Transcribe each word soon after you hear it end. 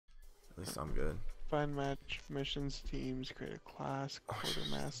At least I'm good. Find match missions, teams, create a class, Oh,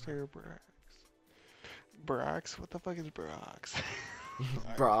 quartermaster, Brax? What the fuck is Brax?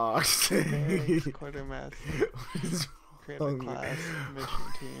 Brox. Barracks, quartermaster. What is Create a wrong class, mission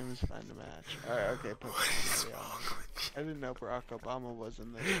teams, find a match. Alright, okay, put What is somebody wrong else. with I didn't know Barack Obama was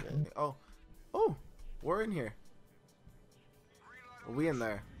in this shit. you? Oh. Oh. We're in here. Are we in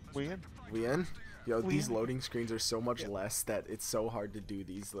there? We in? We in? Yo, We these in? loading screens are so much Yep. less that it's so hard to do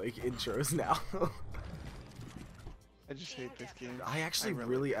these like intros now. I just hate this game. I actually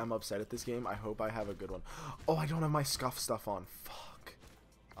really am upset at this game. I hope I have a good one. Oh, I don't have my scuff stuff on. Fuck.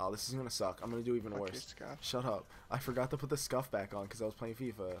 Oh, this is gonna suck. I'm gonna do even worse. Shut up. I forgot to put the scuff back on because I was playing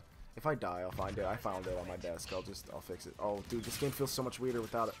FIFA. If I die, I'll find it. I found it on my desk. I'll fix it. Oh, dude, this game feels so much weirder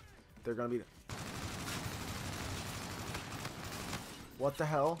without it. They're gonna be... What the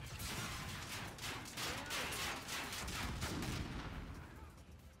hell?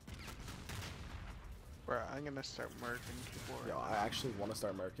 Bro, I'm gonna start murking people. Yo, I actually want to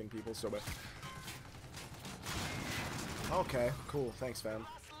start murking people so bad. Okay, cool. Thanks, fam.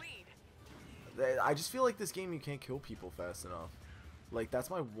 I just feel like this game you can't kill people fast enough. Like, that's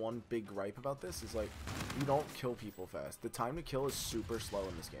my one big gripe about this is, like, you don't kill people fast. The time to kill is super slow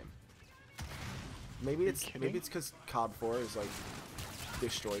in this game. Maybe it's because COD 4 is, like,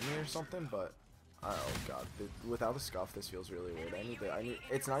 destroyed me or something, but oh god, without a scuff this feels really weird. I need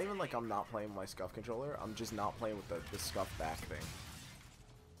it's not even like I'm not playing with my scuff controller, I'm just not playing with the scuff back thing.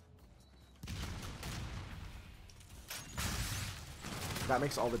 That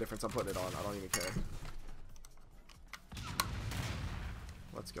makes all the difference. I'm putting it on. I don't even care.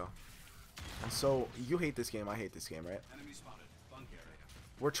 Let's go. And so you hate this game, I hate this game, right?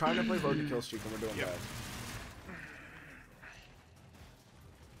 We're trying to play Road to Kill Streak and we're doing bad.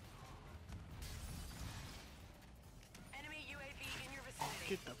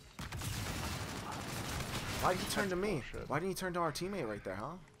 Get the... Why did he turn to me? Why didn't he turn to our teammate right there,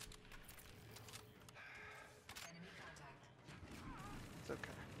 huh? It's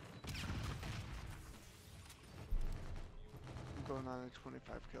okay. I'm going on a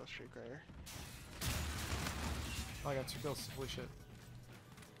 25 kill streak right here. Oh, I got 2 kills. Holy shit.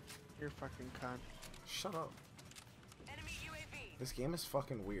 You're fucking cunt. Shut up. This game is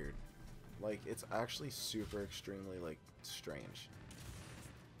fucking weird. Like, it's actually super extremely, like, strange.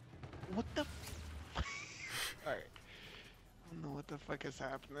 What the Alright. I don't know what the fuck is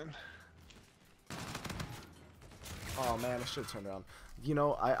happening. Oh man, I should have turned around. You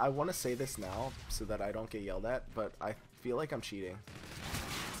know, I want to say this now so that I don't get yelled at, but I feel like I'm cheating.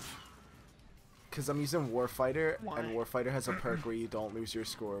 Because I'm using Warfighter, and Warfighter has a perk where you don't lose your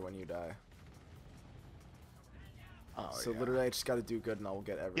score when you die. Oh, so yeah. literally I just gotta do good and I will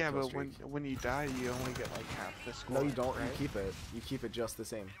get every Yeah, kill but streak. when you die, you only get like half the score. No, you don't. Right? You keep it. You keep it just the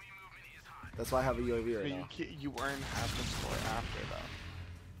same. That's why I have a UAV right But now. you earn half the score after,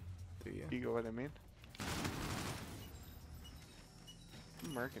 though. Do you? You get what I mean?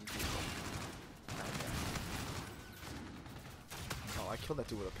 American people. Okay. Oh, I killed that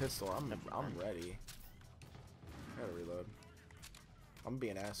dude with a pistol. I'm ready. I gotta reload. I'm gonna be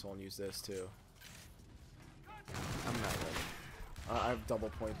an asshole and use this too. I'm not ready. I have double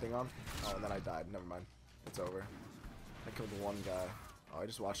point thing on. Oh, and then I died. Never mind. It's over. I killed one guy. Oh, I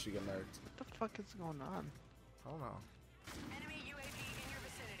just watched you get nerfed. What the fuck is going on? I don't know. Enemy UAV in your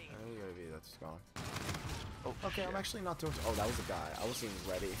vicinity. UAV, that's gone. Oh, okay, shit. I'm actually not doing. Oh, that was a guy. I wasn't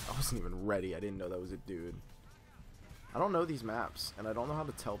even ready. I wasn't even ready. I didn't know that was a dude. I don't know these maps, and I don't know how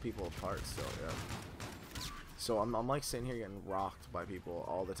to tell people apart still yet. So I'm like sitting here getting rocked by people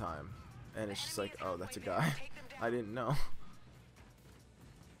all the time, and it's just like, oh, that's a guy. I didn't know.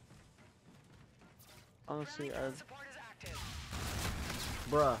 Honestly, I've...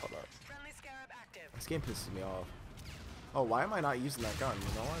 Bruh. Hold up. This game pisses me off. Oh, why am I not using that gun?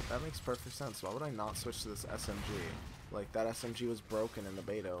 You know what? That makes perfect sense. Why would I not switch to this SMG? Like, that SMG was broken in the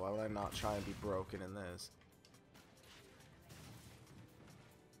beta. Why would I not try and be broken in this?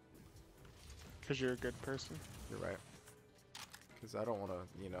 Because you're a good person. You're right. Because I don't want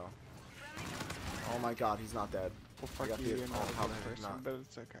to, you know. Oh my god, he's not dead. Well, fuck I got you, the- you're not oh, a how good the heck person, not? but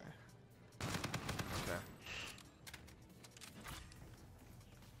it's okay. Okay.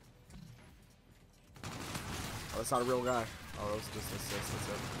 Oh, that's not a real guy. Oh, that was just an assist. That's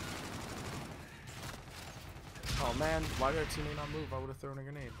it. Oh man, why did our teammate not move? I would have thrown a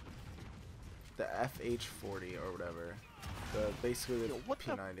grenade. The FH40 or whatever. The basically the Yo, what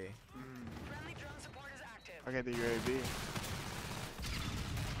P90. Okay, the UAV.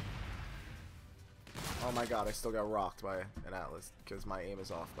 Oh my god, I still got rocked by an Atlas because my aim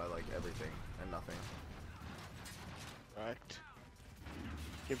is off by like everything and nothing. Right.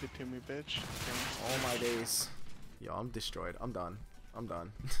 Give it to me, bitch. Oh my days. Yo, I'm destroyed. I'm done. I'm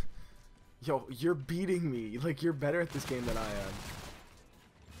done. Yo, you're beating me. Like, you're better at this game than I am.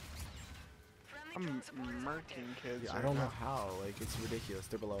 I'm murking kids. Yeah, I right don't now. know how. Like, it's ridiculous.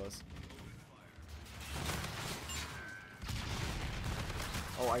 They're below us.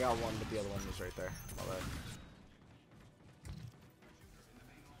 Oh, I got one, but the other one was right there. My bad.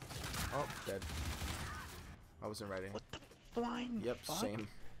 Oh, dead. I wasn't ready. What the flying Yep, fuck? same.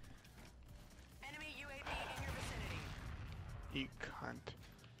 Enemy UAV in your vicinity. You cunt.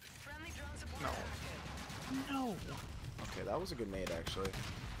 Friendly drone support No. active. No. Okay, that was a good nade, actually.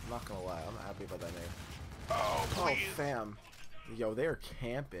 I'm not gonna lie. I'm happy about that nade. Oh, Oh, please. fam. Yo, they're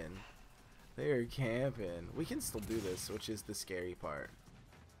camping. They're camping. We can still do this, which is the scary part.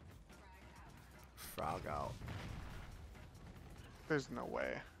 Frog out. There's no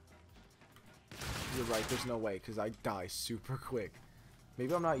way. You're right, there's no way, because I die super quick.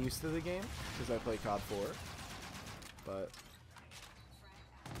 Maybe I'm not used to the game, because I play COD 4. But...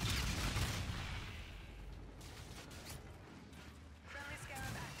 Friendly scarab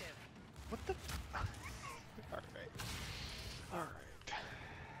active. What the? Alright. Alright.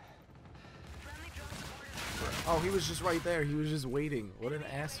 Friendly drone support is active. Oh, he was just right there. He was just waiting. What an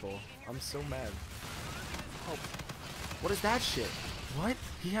asshole. I'm so mad. Oh, What is that shit? What?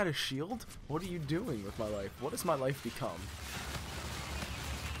 He had a shield? What are you doing with my life? What has my life become?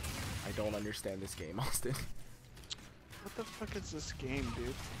 I don't understand this game, Austin. what the fuck is this game,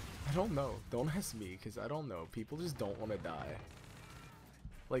 dude? I don't know. Don't ask me, because I don't know. People just don't want to die.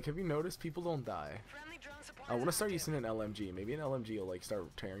 Like, have you noticed people don't die? Friendly drone support I want to is start active. using an LMG. Maybe an LMG will, like, start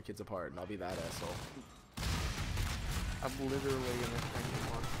tearing kids apart, and I'll be that asshole. I'm literally gonna find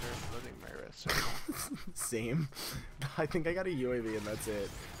a monster floating my wrist right now. Same. I think I got a UAV and that's it.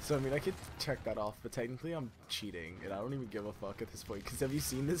 So, I mean, I could check that off, but technically I'm cheating, and I don't even give a fuck at this point. Because have you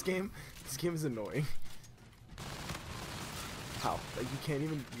seen this game? This game is annoying. How? Like, you can't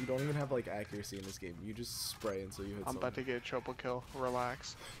even, you don't even have, like, accuracy in this game. You just spray until you hit I'm about to something. get a triple kill.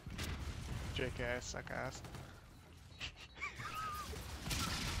 Relax. JK, suck ass.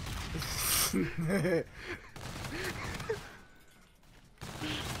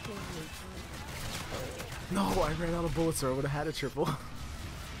 No, I ran out of bullets or I would have had a triple.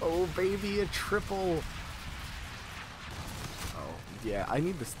 Oh, baby, a triple. Oh, yeah, I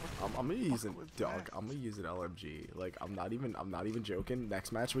need this. I'm gonna use it, was dog. that? I'm gonna use an LMG. Like, I'm not even joking.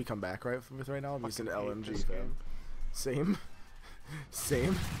 Next match we come back right now, I'm using an Fucking hate LMG, this fam. game. Same.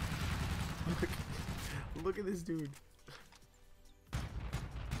 Same. Look at this dude.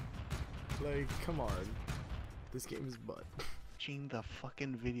 Like, come on. This game is butt. Watching the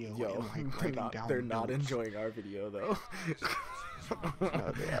fucking video Yo, and like they're writing not down notes. enjoying our video though.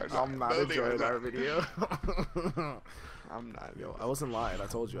 No, they are not. I'm not No, they are enjoying not. our video. I'm not. Yo, I wasn't lying. I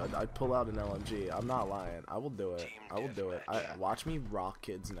told you. I'd pull out an LMG. I'm not lying. I will do it. I will do it. Watch me rock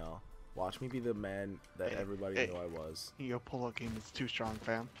kids now. Watch me be the man that Hey, everybody hey. knew I was. Your pull-up game is too strong,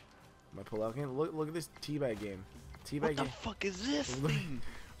 fam. My pull-out game. Look at this teabag game. Teabag What the game. fuck is this Look- thing?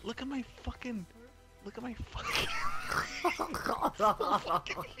 Look at my fucking. Look at my fucking. so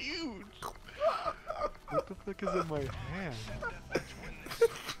fucking huge. What the fuck is in my hand?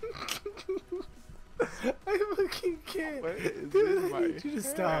 I fucking can't. What is Dude, in I my need you to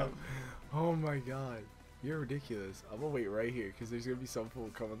stop. hand? Oh my god. You're ridiculous. I'm gonna wait right here because there's gonna be some fool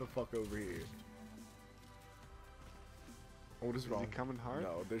coming the fuck over here. What is Is wrong? he coming hard?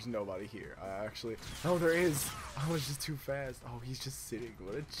 No, there's nobody here. I actually. Oh, there is. I was just too fast. Oh, he's just sitting.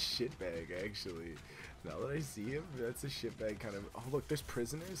 What a shitbag, actually. Now that I see him, that's a shitbag kind of. Oh, look, there's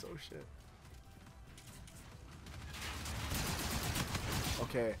prisoners. Oh shit.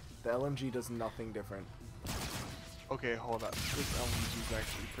 Okay, the LMG does nothing different. Okay, hold up. This LMG is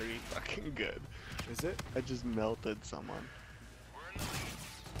actually pretty fucking good. Is it? I just melted someone.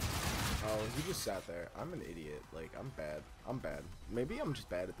 Oh, he just sat there. I'm an idiot. Like, I'm bad. I'm bad. Maybe I'm just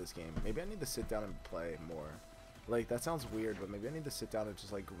bad at this game. Maybe I need to sit down and play more. Like, that sounds weird, but maybe I need to sit down and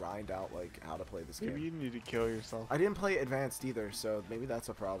just, like, grind out, like, how to play this Maybe game. you need to kill yourself. I didn't play Advanced either, so maybe that's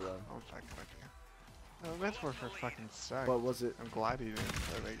a problem. Oh, fuck you. No, that's where for fucking sucks. But was it... I'm glad you didn't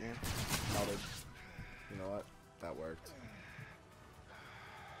play that game. Melted. You know what? That worked.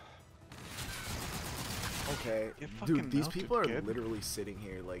 Okay, It fucking dude, these melted, people are kid. literally sitting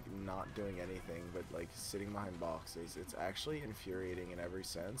here, like, not doing anything, but, like, sitting behind boxes. It's actually infuriating in every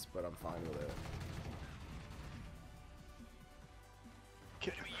sense, but I'm fine with it.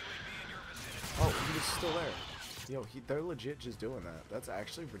 Oh, he was still there. Yo, they're legit just doing that. That's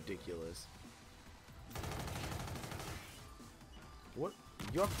actually ridiculous. What?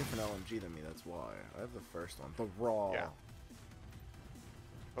 You have a different LMG than me, that's why. I have the first one. The raw. Yeah.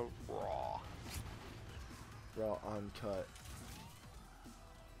 A raw. Raw uncut.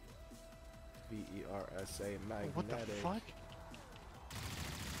 VERSA magnetic. What the fuck?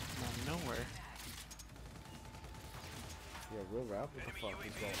 Out of nowhere. Yeah, real rap? What the fuck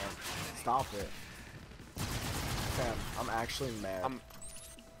is going on? Stop it. Fam, I'm actually mad.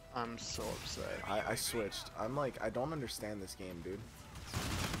 I'm so upset. I switched. I'm like, I don't understand this game, dude.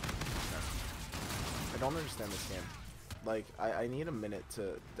 I don't understand this game. Like, I need a minute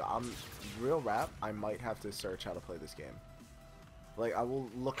to... real rap, I might have to search how to play this game. Like, I will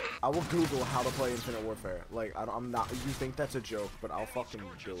Google how to play Infinite Warfare. Like, I'm not... You think that's a joke, but I'll fucking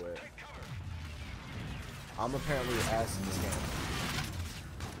do it. I'm apparently ass in this game.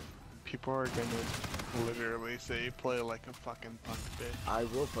 People are gonna literally say play like a fucking punk bitch. I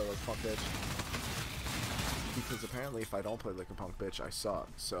will play like a punk bitch. Because apparently if I don't play like a punk bitch, I suck.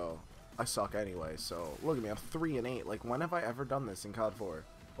 So, I suck anyway. So, look at me, I'm 3-8. Like, when have I ever done this in COD 4?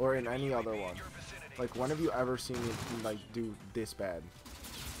 Or in any other one? Like, when have you ever seen me, like, do this bad?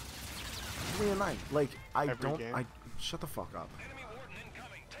 3-9. Like, shut the fuck up.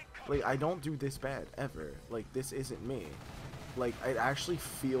 Like, I don't do this bad, ever. Like, this isn't me. Like, it actually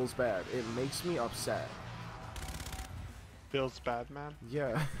feels bad. It makes me upset. Feels bad, man?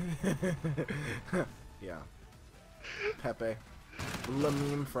 Yeah. Yeah. Pepe.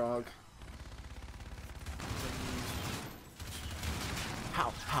 Lamine Frog.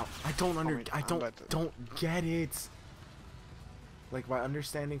 How? I don't don't get it. Like, my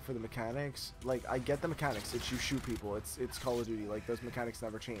understanding for the mechanics, like, I get the mechanics. It's you shoot people. It's Call of Duty. Like, those mechanics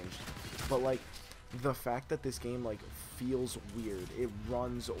never change. But, like, the fact that this game, like, feels weird. It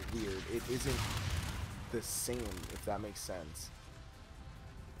runs weird. It isn't the same, if that makes sense.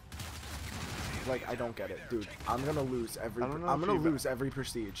 Like, I don't get it. Dude, I'm gonna lose every... I'm gonna lose every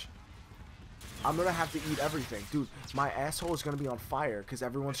prestige. I'm gonna have to eat everything. Dude, my asshole is gonna be on fire because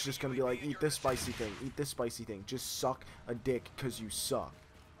everyone's just gonna be like, eat this spicy thing, eat this spicy thing. Just suck a dick because you suck.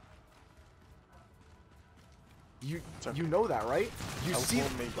 You know that, right? You see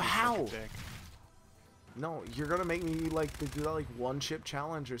how? No, you're gonna make me like do that like one chip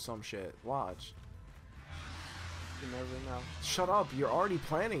challenge or some shit. Watch. You never know. Shut up, you're already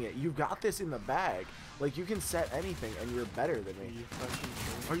planning it. You got this in the bag. Like, you can set anything and you're better than me.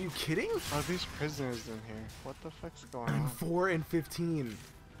 Are you kidding? Are these prisoners in here? What the fuck's going I'm on? 4 and 15.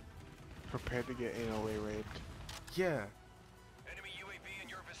 Prepared to get anally raped. Yeah. Enemy UAV in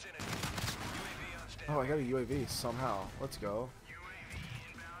your vicinity. UAV on standby. Oh, I got a UAV somehow. Let's go.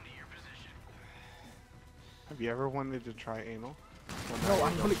 UAV inbound to your position. Have you ever wanted to try anal? No,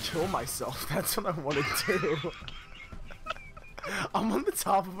 I want to kill myself. That's what I want to do. I'm on the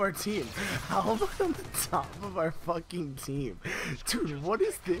top of our team. How am I on the top of our fucking team? Dude, what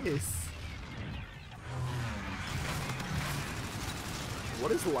is this?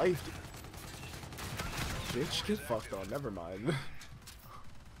 What is life? Bitch, get fucked on. Never mind.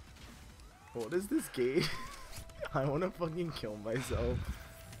 What is this game? I want to fucking kill myself.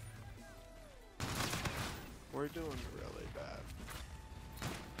 We're doing really bad.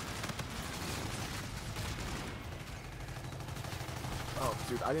 Oh,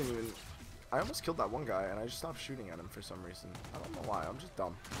 dude, I almost killed that one guy, and I just stopped shooting at him for some reason. I don't know why, I'm just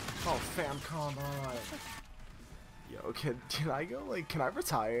dumb. Oh, fam, come on. Yo, can I go, like, can I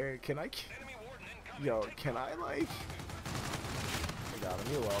retire? Can I, yo, can I, like, I got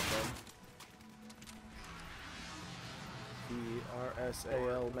him, you're welcome.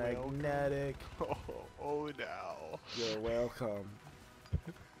 ERSAL magnetic. Oh, now. You're welcome.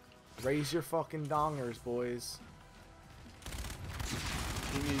 Raise your fucking dongers, boys.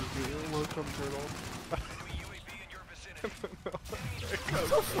 Welcome, turtle. What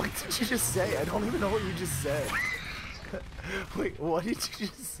the fuck did you just say? I don't even know what you just said. Wait, what did you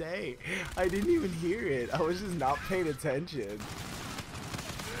just say? I didn't even hear it. I was just not paying attention.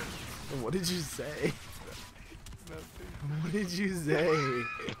 What did you say? Nothing. What did you say?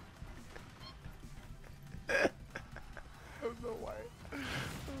 I don't know why. I don't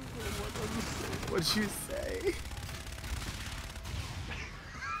know what I'm saying. What'd you say?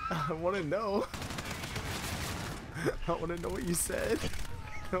 I want to know. I want to know what you said.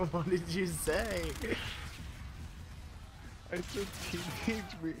 What did you say? I said Teenage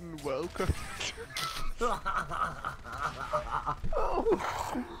Mutant Welcome.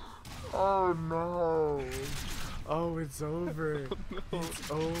 Oh no. Oh, it's over. No.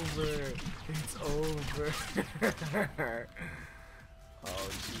 It's over. It's over. Oh,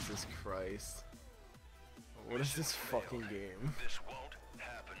 Jesus Christ. What is this fucking game? This won't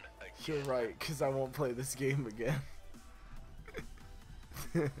happen again. You're right, because I won't play this game again.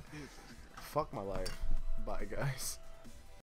 Fuck my life. Bye, guys.